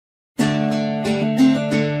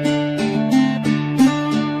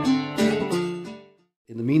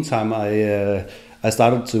meantime, I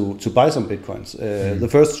started to buy some bitcoins.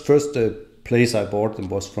 The first place I bought them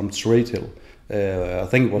was from TradeHill. I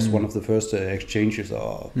think it was one of the first exchanges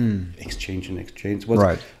or exchange was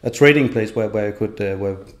a trading place where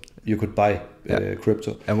you could buy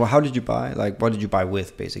crypto. And how did you buy? Like, what did you buy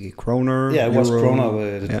with? Basically, kroner. Yeah, it was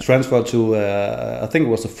kroner. Transferred to I think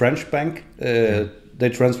it was a French bank. They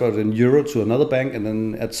transferred in euro to another bank, and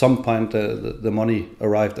then at some point the money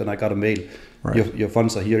arrived, and I got a mail. Right. Your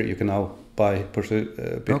funds are here. You can now buy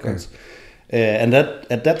bitcoins. And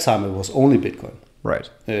at that time it was only Bitcoin. Right.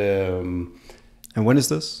 And when is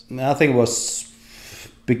this? I think it was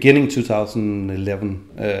beginning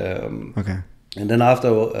 2011. Okay. And then after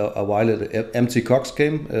a while, Mt. Gox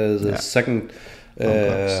came, the second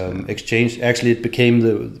exchange. Actually, it became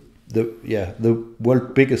the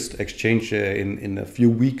world biggest exchange in a few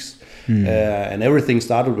weeks. And everything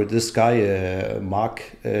started with this guy, Mark.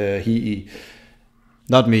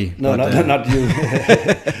 Not me. No, not you.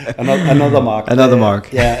 Another Mark. Another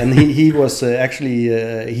Mark. Yeah, and he was actually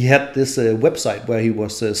he had this website where he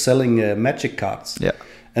was selling magic cards. Yeah.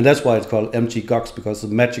 And that's why it's called Mt. Gox, because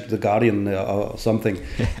of Magic the Guardian or something.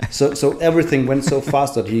 So everything went so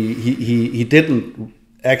fast that he didn't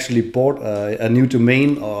actually bought a new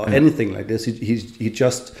domain or anything like this. He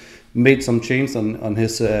just made some change on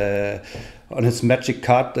his Magic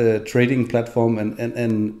card trading platform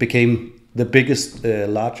and became the biggest,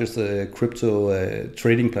 largest crypto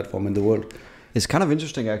trading platform in the world. It's kind of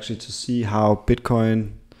interesting actually to see how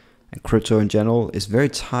Bitcoin and crypto in general is very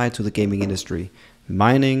tied to the gaming industry.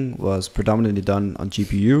 Mining was predominantly done on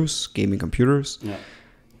GPUs, gaming computers. Yeah.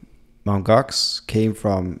 Mt. Gox came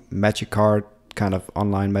from Magic Card, kind of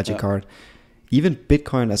online Magic Card. Even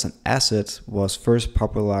Bitcoin as an asset was first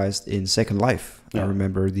popularized in Second Life. I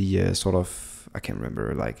remember the I can't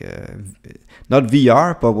remember, not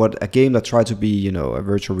VR, but a game that tried to be, a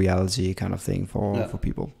virtual reality kind of thing for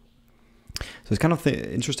people. So it's kind of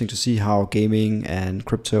interesting to see how gaming and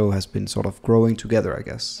crypto has been sort of growing together, I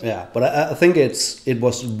guess. Yeah, but I think it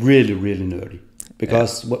was really, really nerdy.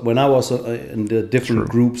 Because when I was in the different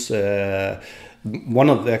groups, one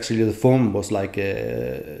of the forum was like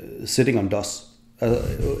sitting on DOS.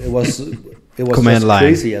 It was just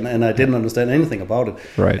crazy, and I didn't understand anything about it.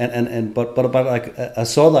 Right. But I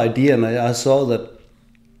saw the idea, and I saw that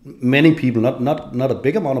many people, not a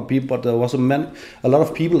big amount of people, but there was a lot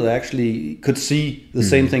of people that actually could see the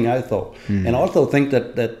same thing I thought, and also think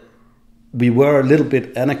that we were a little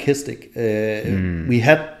bit anarchistic. We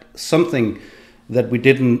had something that we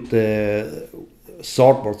didn't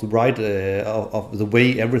sort was right of the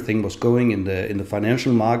way everything was going in the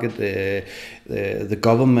financial market, the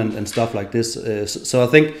government and stuff like this. So I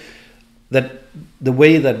think that the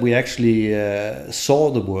way that we actually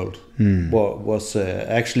saw the world was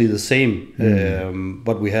actually the same,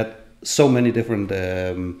 but we had so many different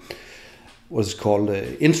what's called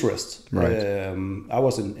interests. Right. I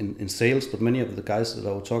was in sales, but many of the guys that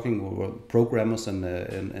I was talking were programmers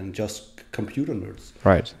and just computer nerds.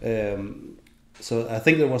 Right. So I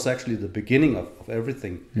think that was actually the beginning of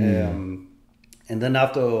everything. And then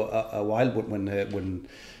after a while, when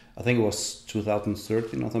I think it was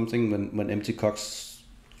 2013 or something, when Mt. Gox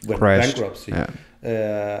went bankruptcy. Yeah.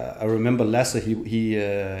 I remember Lasse, he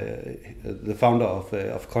the founder of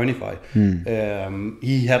Coinify.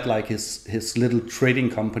 He had like his little trading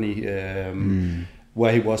company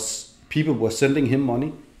where people were sending him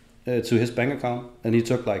money to his bank account, and he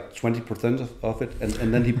took like 20% of it,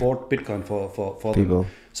 and then he bought Bitcoin for people.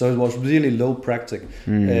 Them. So it was really low practice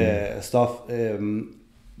stuff.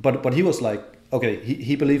 But he was like, okay,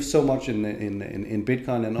 he believed so much in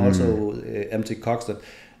Bitcoin and also Mt. Gox that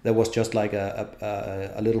there was just like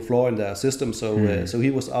a little flaw in their system. So so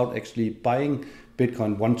he was out actually buying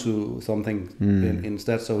Bitcoin 1 to something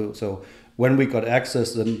instead. So when we got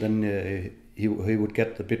access, then he would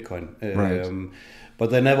get the Bitcoin. Right. But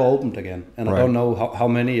they never opened again, and I don't know how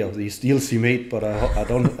many of these deals he made, but I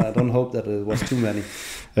don't hope that it was too many.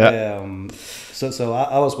 Yeah. So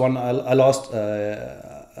I was one. I lost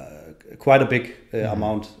quite a big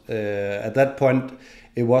amount. At that point,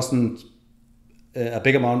 it wasn't a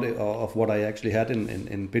big amount of what I actually had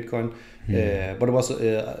in Bitcoin, but it was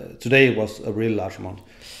today it was a really large amount.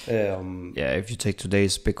 If you take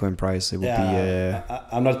today's Bitcoin price, it would be.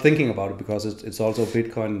 I'm not thinking about it because it's also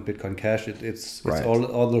Bitcoin Cash. It's right.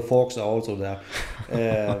 all the forks are also there.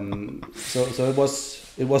 So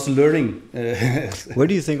it was learning. Where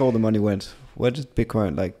do you think all the money went? Where did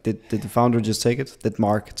Bitcoin did the founder just take it? Did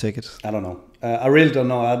Mark take it? I don't know. I really don't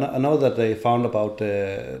know. I know that they found about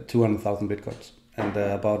 200,000 Bitcoins, and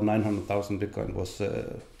about 900,000 Bitcoin was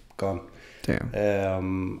gone.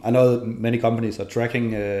 Damn. I know that many companies are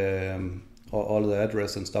tracking all the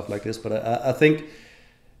address and stuff like this, but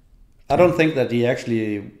I don't think that he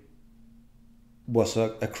actually was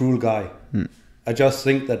a cruel guy. I just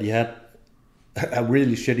think that he had a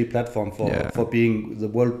really shitty platform for being the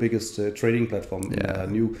world's biggest trading platform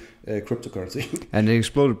in new cryptocurrency. And it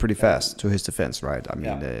exploded pretty fast, to his defense, right? I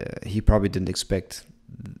mean, he probably didn't expect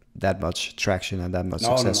that much traction and that much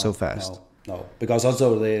success so fast. No, because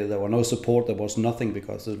also there were no support, there was nothing,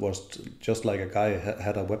 because it was just like a guy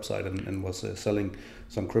had a website and was selling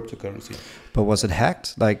some cryptocurrency. But was it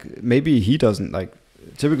hacked? Like, maybe he doesn't, like,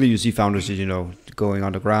 typically you see founders, you know, going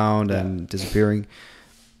underground and disappearing,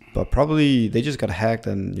 but probably they just got hacked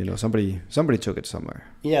and, you know, somebody took it somewhere.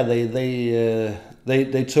 Yeah,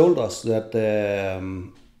 they told us that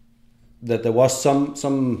that there was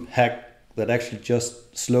some hack that actually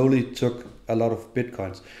just slowly took a lot of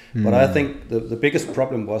bitcoins. But I think the biggest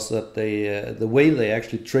problem was that the way they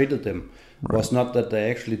actually traded them was not that they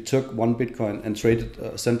actually took one bitcoin and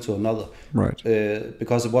sent to another, right?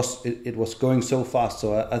 Because it was going so fast.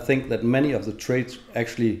 So I think that many of the trades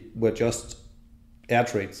actually were just air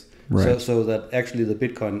trades, right. so that actually the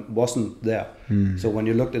bitcoin wasn't there. So when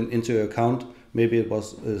you looked into your account, maybe it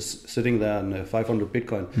was sitting there on 500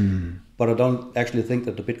 bitcoin, but I don't actually think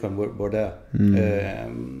that the bitcoin were there.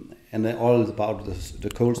 And then all about the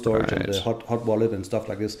cold storage and the hot wallet and stuff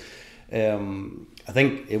like this. I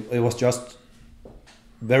think it was just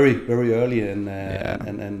very, very early,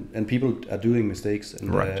 and people are doing mistakes.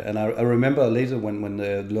 And and I remember later when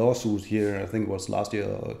the lawsuit here, I think it was last year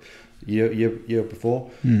or year before,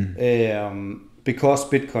 because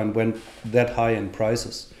Bitcoin went that high in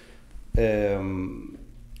prices.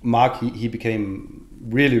 Mark he became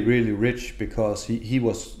really, really rich because he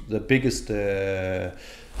was the biggest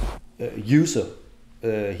user.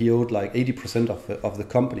 He owed like 80% of the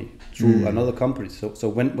company through another company. So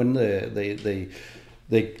when they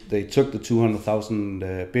took the 200,000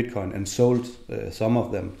 Bitcoin and sold some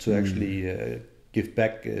of them to actually give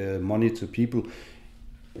back money to people,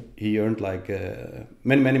 he earned like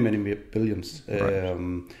many billions.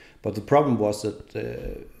 But the problem was that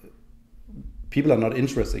people are not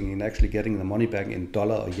interested in actually getting the money back in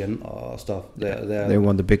dollar or yen or stuff. They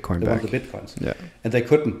want the Bitcoin back. They want the Bitcoins. And they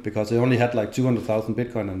couldn't, because they only had like 200,000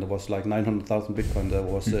 Bitcoin and there was like 900,000 Bitcoin that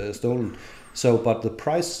was stolen. So, but the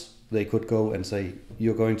price, they could go and say,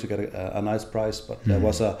 you're going to get a nice price. But there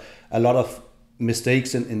was a lot of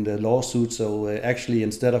mistakes in the lawsuit. So actually,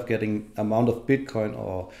 instead of getting amount of Bitcoin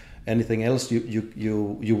or anything else,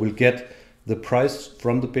 you will get the price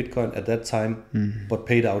from the Bitcoin at that time, but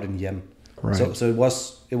paid out in yen. Right. So it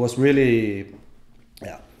was really,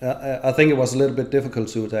 I think it was a little bit difficult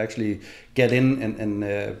to actually get in and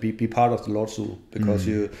be part of the lawsuit, because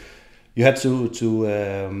you had to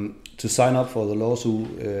sign up for the lawsuit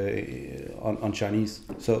on Chinese.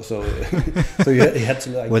 So so you had to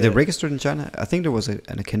like. Were they registered in China? I think there was a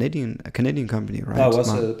Canadian company, right? No, it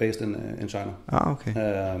was based in China. Ah, okay.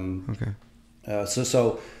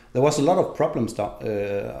 So there was a lot of problems.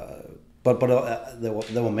 But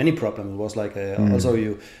there were many problems. It was like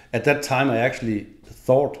also at that time I actually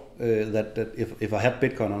thought that if I had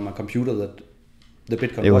Bitcoin on my computer, that the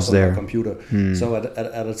Bitcoin was on there. My computer. So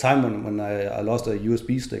at a time when I lost a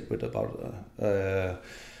USB stick with about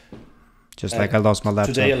just like I lost my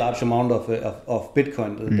laptop today, a large amount of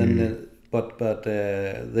Bitcoin, then but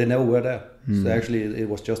they never were there. So actually it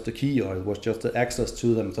was just the key, or it was just the access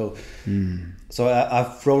to them. So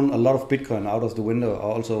I've thrown a lot of Bitcoin out of the window.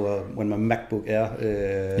 Also when my MacBook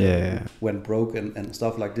Air went broke and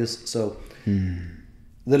stuff like this. So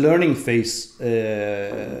the learning phase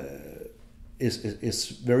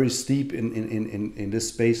is very steep in this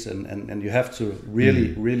space, and you have to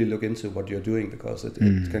really look into what you're doing, because it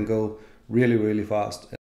can go really, really fast.